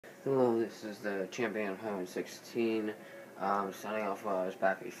Hello, this is the champion of Home 16. Starting off where I was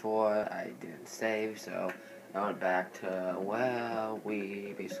back before, I didn't save, so I went back to where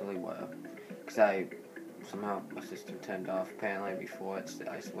we basically were. Because somehow my system turned off apparently before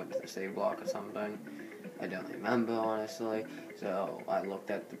I went to the save block or something. I don't remember, honestly. So I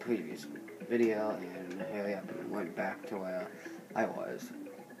looked at the previous video and hurry up and went back to where I was.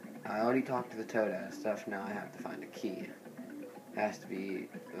 I already talked to the Toadette stuff, now I have to find a key. It has to be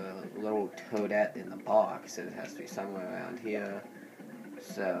a little toadette in the box. It has to be somewhere around here.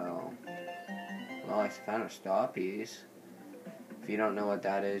 So, well, I found a star piece. If you don't know what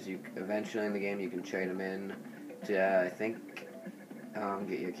that is, eventually in the game you can trade them in to, I think,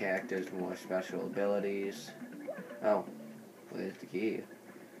 get your characters more special abilities. Oh, where's the key?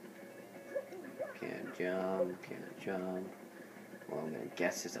 Can't jump. Well, I'm gonna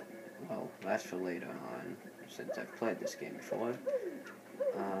guess it's well, that's for later on, since I've played this game before.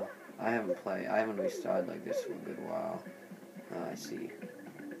 I haven't restarted like this for a good while. I see.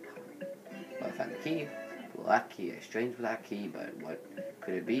 Well, I found the key. Black key, a strange black key, but what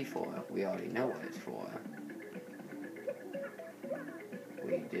could it be for? We already know what it's for.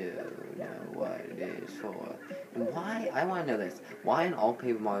 We do know what it is for. And why? I want to know this. Why in all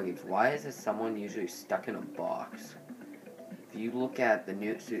Paper Mario games, why is there someone usually stuck in a box? If you look at the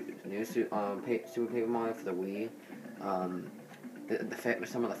Super Paper Mario for the Wii,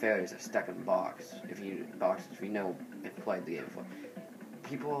 some of the fairies are stuck in boxes. If you know, if you played the game before,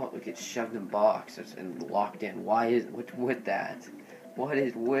 people get shoved in boxes and locked in. What's with that? What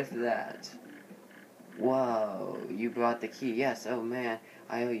is with that? Whoa! You brought the key. Yes. Oh man,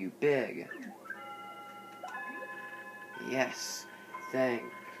 I owe you big. Yes. Thank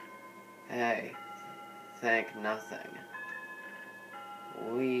nothing.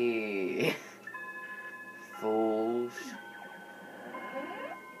 We fools.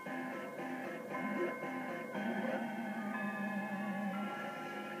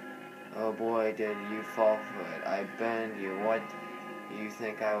 Oh boy, did you fall for it. I bend you. What? You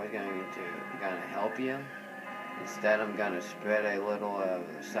think I was gonna help you? Instead, I'm gonna spread a little of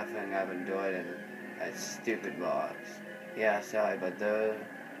the suffering I've endured in that stupid box. Yeah, sorry, but those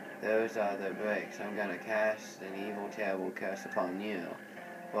are the breaks. I'm gonna cast an evil, terrible curse upon you.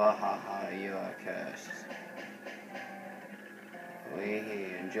 Wahaha, you are cursed.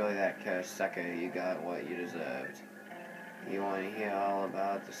 Enjoy that curse, sucker. You got what you deserved. You want to hear all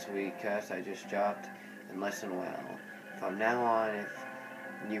about the sweet curse I just dropped? Then listen well. From now on, if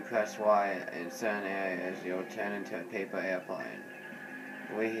you press Y in certain areas, you'll turn into a paper airplane.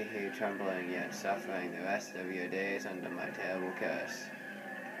 Wee-hee-hee, trembling yet suffering the rest of your days under my terrible curse.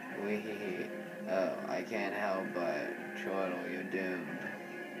 Wee-hee-hee. Oh, I can't help but chortle, you're doomed.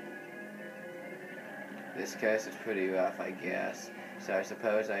 This curse is pretty rough, I guess, so I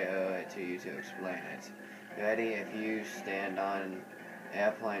suppose I owe it to you to explain it. Ready? If you stand on an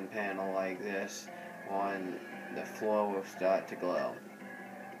airplane panel like this one, the floor will start to glow.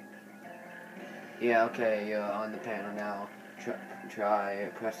 Yeah, okay, you're on the panel now. Try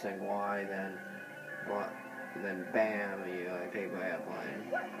pressing Y, then bam, you're a paper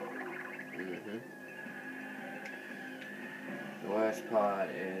airplane. The worst part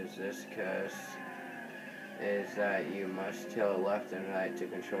is this curse is that you must tilt left and right to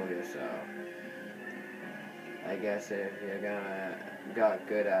control yourself. I guess if you're got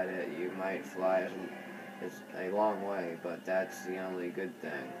good at it, you might fly a long way, but that's the only good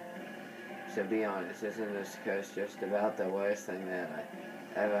thing. So be honest, isn't this curse just about the worst thing that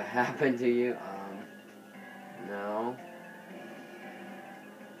ever happened to you? No.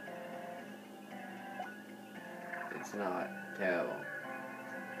 It's not terrible.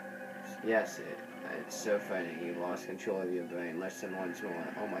 Yes, it's so funny. You lost control of your brain. Listen once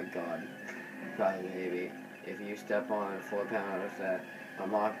more. Oh my god. Cry baby. If you step on 4 pounders that are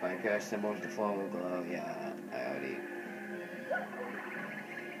marked by curse symbols, the floor will glow. Yeah, I already.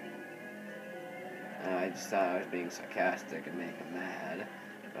 I just thought I was being sarcastic and make him mad,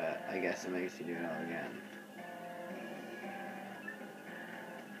 but I guess it makes you do it all again.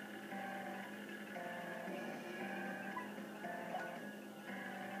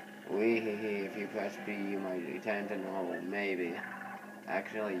 Wee-hee-hee, if you press B, you might return to normal. Maybe.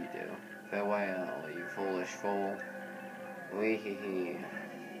 Actually, you do. Farewell, you foolish fool. Wee-hee-hee.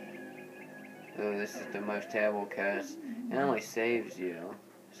 Oh, this is the most terrible curse. It only saves you.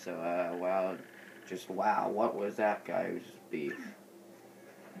 So, wow. Just wow, what was that guy's beef?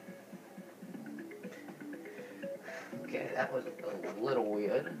 Okay, that was a little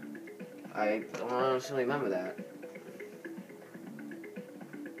weird. I don't honestly remember that.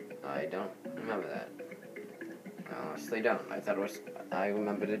 I don't remember that. honestly don't. I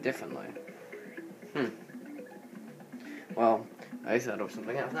remembered it differently. Well, I thought it was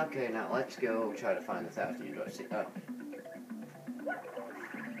something else. Okay, now let's go try to find the 1,000-year-door sea. Oh.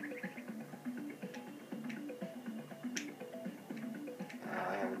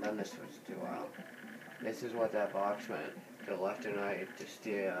 I haven't done this for too while. This is what that box meant. To the left and right to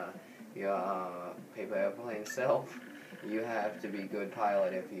steer your paper airplane self. You have to be good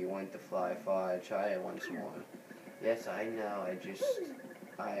pilot if you want to fly far. Try it once more. Yes, I know.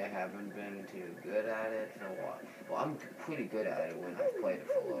 I haven't been too good at it for a while. Well, I'm pretty good at it when I've played it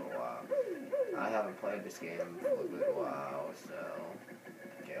for a little while. I haven't played this game for a good while, so...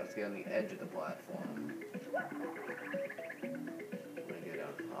 Okay, let's get on the edge of the platform. I'm gonna get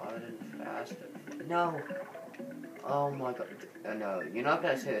on hard and fast. No! Oh my god. No, you're not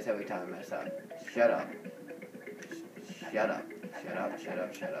gonna say this every time I mess up. Shut up. Shut up. Shut up, shut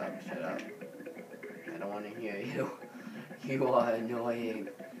up, shut up, shut up. I don't want to hear you. You are annoying.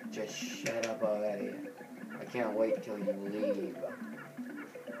 Just shut up already. I can't wait till you leave.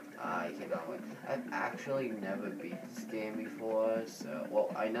 I cannot wait. I've actually never beat this game before, so... Well,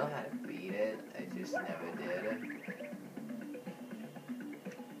 I know how to beat it. I just never did.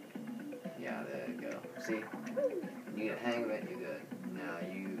 Yeah, there you go. See? You get a hang of it, you're good. Now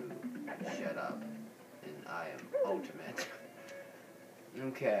you shut up. And I am ultimate.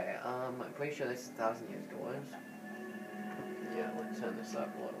 Okay, I'm pretty sure this is 1,000 years doors. Yeah, let's turn this up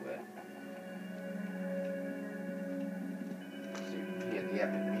a little bit. So you can hear the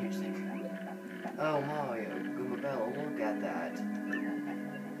epic music. Oh, Mario, Goomabella, look at that.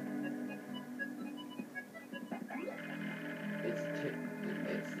 It's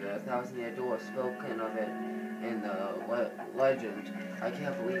the 1,000-year door, spoken of it in the legend. I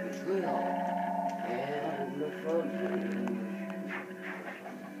can't believe it's real. And the fuzzy.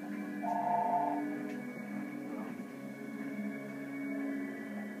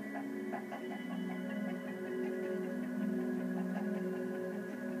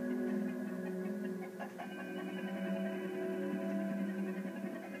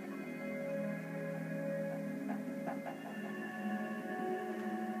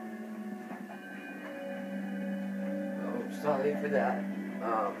 Sorry for that.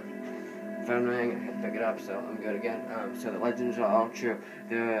 Phone rang, I had to pick it up, so I'm good again. So the legends are all true.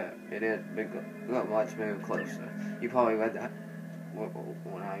 It is big. Let's move closer. You probably read that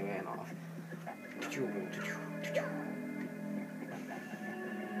when I ran off.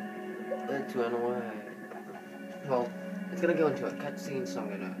 Let's run away. Well, it's gonna go into a cutscene, so I'm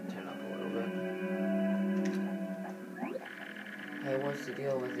gonna turn up a little bit. Hey, what's the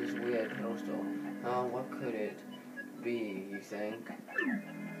deal with this weird postal? What could it be, you think?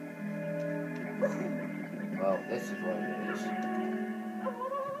 Well, this is what it is.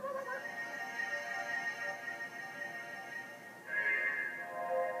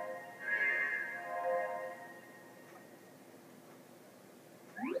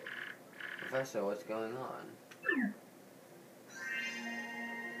 Professor, what's going on?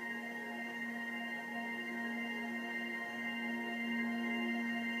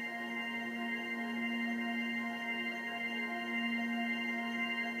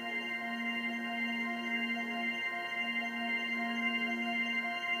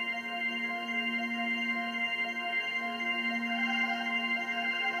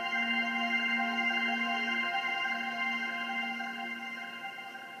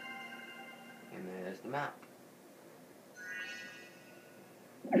 The map.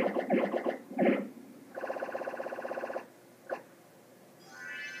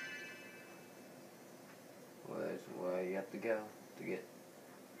 Where's where you have to go to get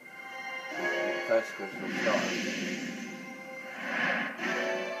the first crystal star.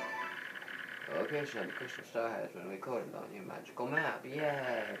 The location of the crystal star has been recorded on your magical map.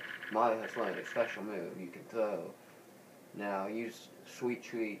 Yay! Mario has learned a special move you can throw. Now use Sweet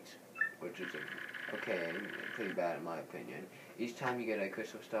Treat, which is okay, pretty bad in my opinion. Each time you get a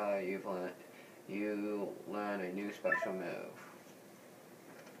crystal star, you learn a new special move.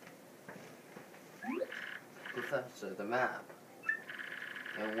 Professor, the map.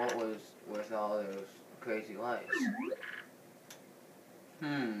 And what was with all those crazy lights?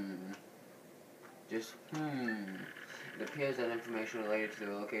 Just It appears that information related to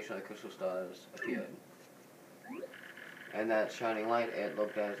the location of the crystal stars appeared. And that shining light, it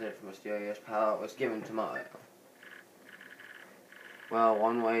looked as if mysterious power was given to Mario. Well,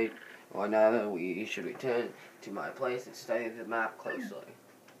 one way or another, we should return to my place and study the map closely.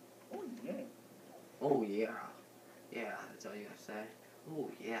 Oh, yeah. Oh, yeah. Yeah, that's all you gotta say.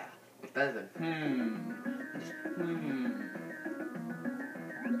 Oh, yeah. It's better than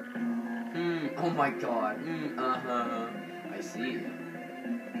Oh my god. I see.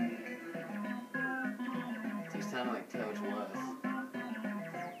 You sound like Coach Worth.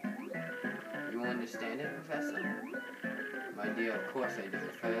 You understand it, Professor? My dear, of course I do.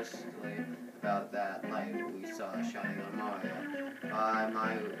 Firstly, about that light we saw shining on Mario. By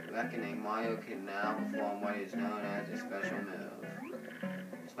my reckoning, Mario can now perform what is known as a special move.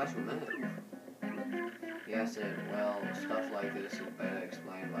 Special move? Yes, stuff like this is better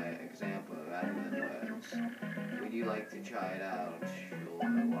explained by example rather than words. Would you like to try it out? Sure,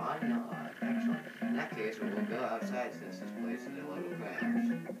 why not? Excellent. In that case, we will go outside since this place is a little cramped.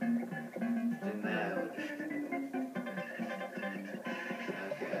 Then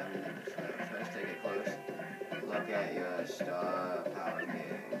okay, first take a close look at your star power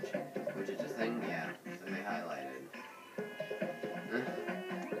gauge, which is a thing, yeah, thing they highlighted.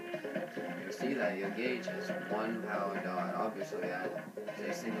 You'll see that your gauge has one power dot. Obviously, that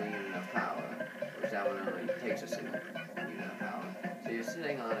is a single unit of power, which that one only takes a single unit of power. So you're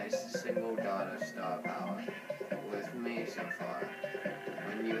sitting on a single dot of star power with me so far.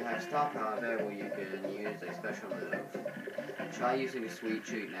 When you have star power available, you can use a special move. Try using Sweet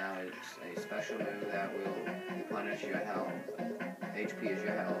Treat now. It's a special move that will replenish your health. HP is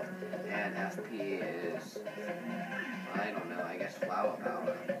your health, and FP is, I don't know, I guess flower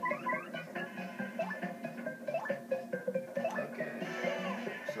power. Okay,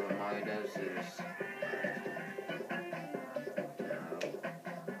 so what Mario does is,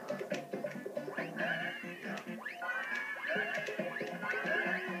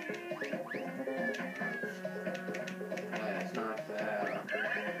 it's not fair.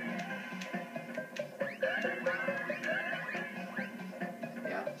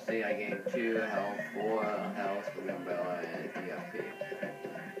 Yeah, see, I gained 2 health, 4 health for Umbrella and DFP.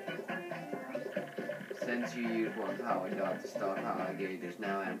 Since you used one power dot, the star power gauge is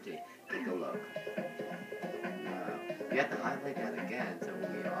now empty. Take a look. No. You have to highlight that again, so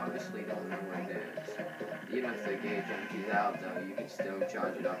we obviously don't know what it is. Even if the gauge empties out, though, you can still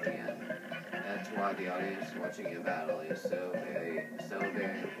charge it up again. That's why the audience watching your battle is so very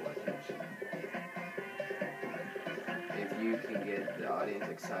important. If you can get the audience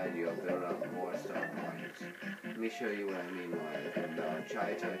excited, you'll build up more star points. Let me show you what I mean by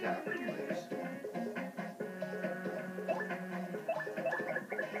try to attack it, please.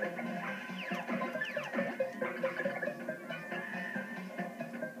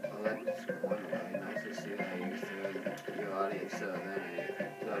 Nice to see that you threw your audience so then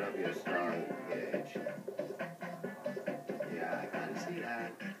I build up your star gauge. Yeah, I kinda see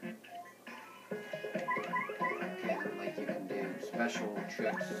that. Okay, like you can do special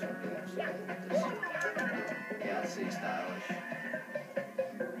tricks or moves with this. Yeah, see, stylish.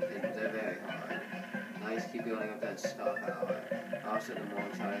 They're very hard. Nice, keep building up that star power. Also, the more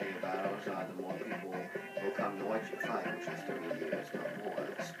exciting your battles are, the more people will come to watch you fight, which will still give you more.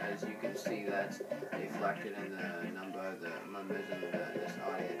 As you can see, that's reflected in the number of the members in this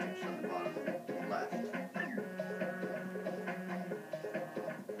audience, which is on the bottom left.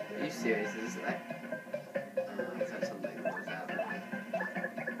 Are you serious? Is that? I thought something was happening.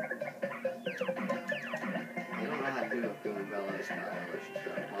 I don't know how to do a Google Bella stylish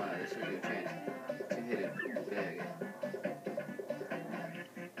stuff. Wow, this is your chance to hit it big.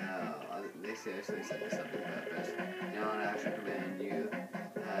 They seriously set this up on purpose. Now on action command, you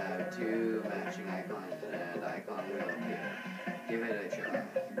have 2 matching icons and an icon will appear. Give it a try.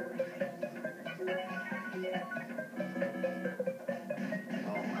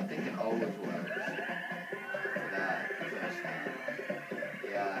 Oh, I think it always works for that first time.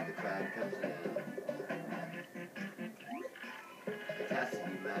 Yeah, the crowd comes in. It has to be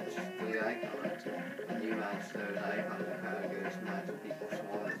matched 3 icons. When you match those icons, the crowd goes nuts and people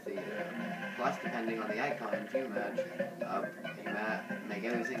swarm the theater. Plus, depending on the icons you match, make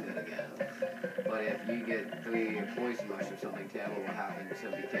everything good again. But if you get 3 poison rush or something terrible will happen,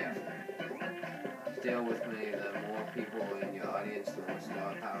 so be careful. Still with me, the more people in your audience, the more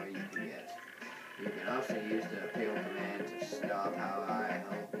star power you can get. You can also use the appeal command to star power. I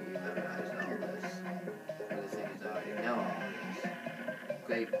hope you memorized all this. But the thing is, I already know all this.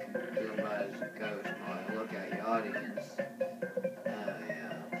 Great Goombas Ghost Mario, look at your audience.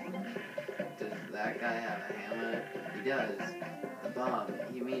 Does that guy have a hammer? He does. The bomb.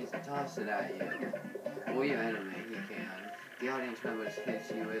 He means to toss it at you. Or your enemy, he can. The audience members hit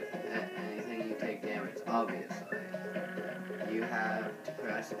you with anything you take damage, obviously. You have to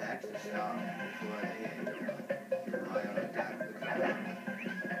press X to stop before they hit you. Mario attack the crowd.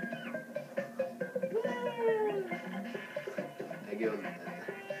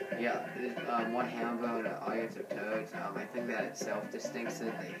 Yeah, there's one Hambo and an audience of Toads. I think that itself distincts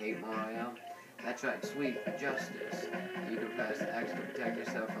that they hate Mario. That's right, sweet justice. You can press X to protect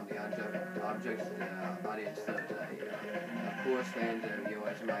yourself from the objects the audience throws at you. Of course, fans of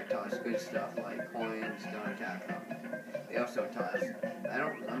yours might toss good stuff like coins, don't attack them. They also toss, I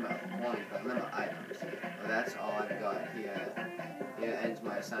don't remember coins, but I remember items. Well, that's all I've got here. Here ends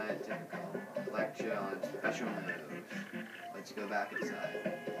my scientific lecture on special moves. Let's go back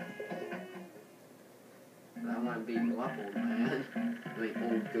inside. I want to beat you up, old man. I mean,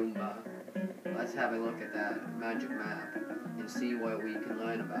 old Goomba. Let's have a look at that magic map and see what we can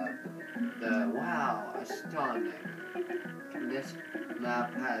learn about. Wow, astounding. This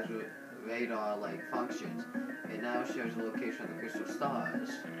map has radar-like functions. It now shows the location of the crystal stars.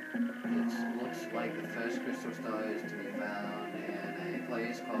 It looks like the first crystal star is to be found in a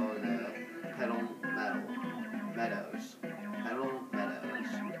place called the Petal Meadows. Petal Meadows.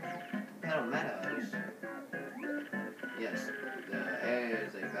 Petal Meadows? Yes, the area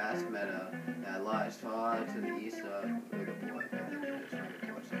is a vast meadow that lies far to the east of Rigaport. I think it is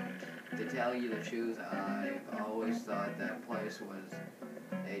Rigaport. To tell you the truth, I've always thought that place was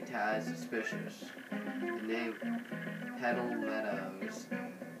a tad suspicious. The name Petal Meadows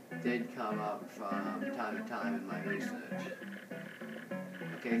did come up from time to time in my research.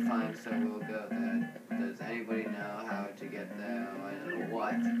 Okay, fine, so we'll go there. Does anybody know how to get there or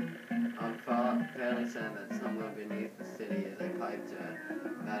what? I'm fairly certain that somewhere beneath the city is a pipe to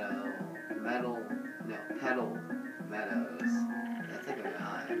Petal Meadows. That's like a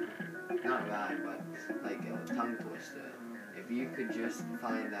rhyme. Not a rhyme, but like a tongue twister. If you could just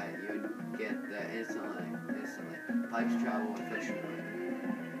find that, you'd get there instantly. Pipes travel efficiently.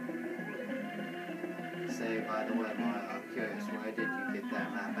 Say, by the way, Mario, I'm curious, where did you get that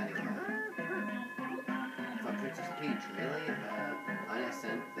map anyway? From Princess Peach, really? I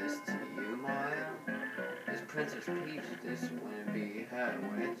sent this to you, Mario? This Princess Peach, this wouldn't be her,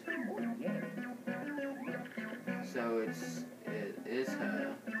 would it? So it is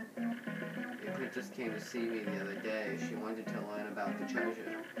her. The princess came to see me the other day. She wanted to learn about the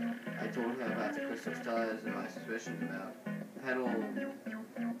treasure. I told her about the crystal stars and my suspicions about Petal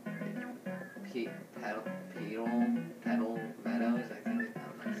Meadows, I think.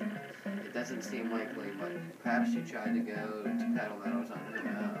 I'm not sure. It doesn't seem likely, but perhaps she tried to go to Petal Meadows on her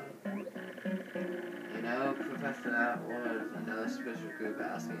own. You know, Professor, that was another special group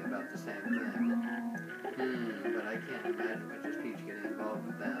asking about the same thing. But I can't imagine Princess Peach getting involved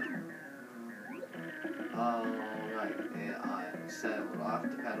with them. Alright, I'm settled off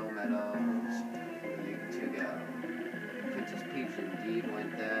to Petal Meadows. You two go. Princess Peach indeed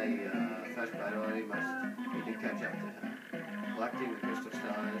went there. Your first priority must be to catch up to her. Collecting the crystal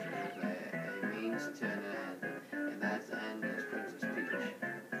stars is a means to an end, and that's the end is Princess Peach.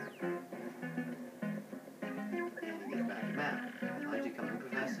 And he gets back to map. Aren't you coming,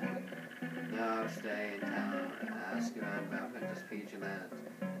 Professor? No, I'll stay in town and ask around about Princess Peach and that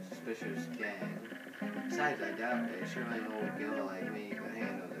suspicious gang. Besides, I doubt a shivering old girl like me could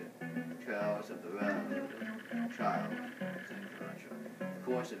handle the trails of the road. Child. Of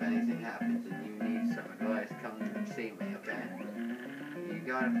course, if anything happens and you need some advice, come and see me, okay? You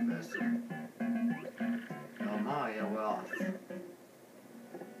got it, Professor. Oh, Mario, we're off.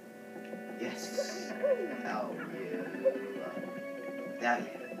 Yes. Oh, you. That you.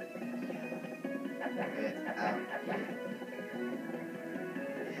 Get out here.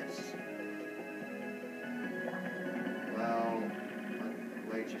 Yes. Well,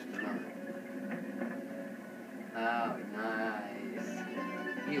 wait just a moment. Oh, nice.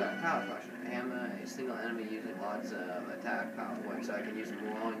 You got a power crush, a hammer, a single enemy using lots of attack power points, so I can use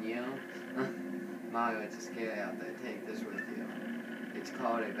more on you. Mario, it's scary out there. Take this with you. It's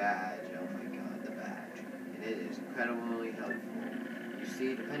called a badge. Oh my god, the badge. And it is incredibly helpful. You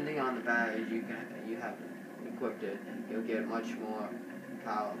see, depending on the badge you have equipped it, you'll get much more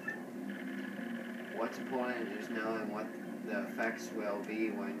powerful. What's important is knowing what the effects will be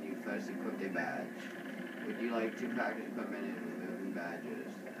when you first equip a badge. Would you like to practice equipment and removing badges?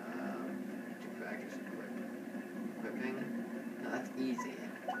 To practice equipping? No, that's easy.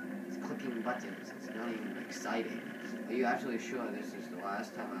 It's clicking buttons. It's not even exciting. Are you actually sure this is the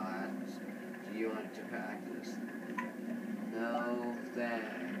last time I'll ask? Do you want to practice? No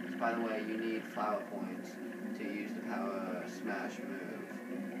thanks. By the way, you need flower points to use the power smash move.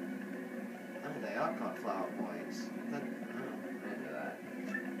 Oh, they are called flower points. I didn't know that.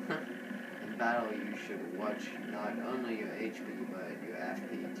 In battle, you should watch not only your HP, but your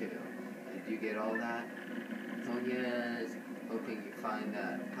FP too. Did you get all that? Oh yes. Hoping you find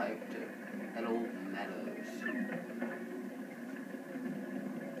that pipe to Petal Meadows.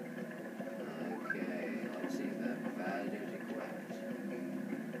 gotta do is equipped.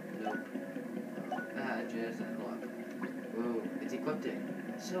 Nope. Badges and look. Ooh, it's equipped it.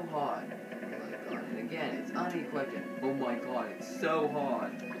 It's so hard. Oh my god, and again, it's unequipped it. Oh my god, it's so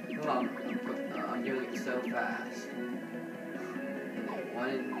hard. Oh, I'm doing it so fast. And they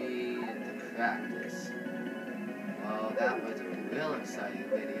wanted me to practice. Well, that was a real exciting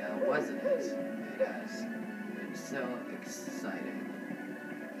video, wasn't it? It has been so exciting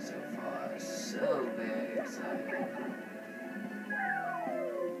so far. So very exciting.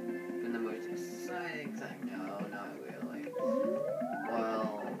 Been the most exciting thing. No, not really.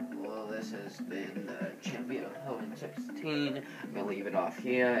 Well, this has been the Champion of Hoenn 16. I'm gonna leave it off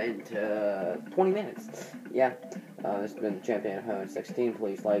here into 20 minutes. Yeah, this has been the Champion of Hoenn 16.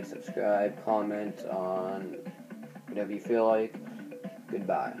 Please like, subscribe, comment on whatever you feel like.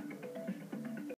 Goodbye.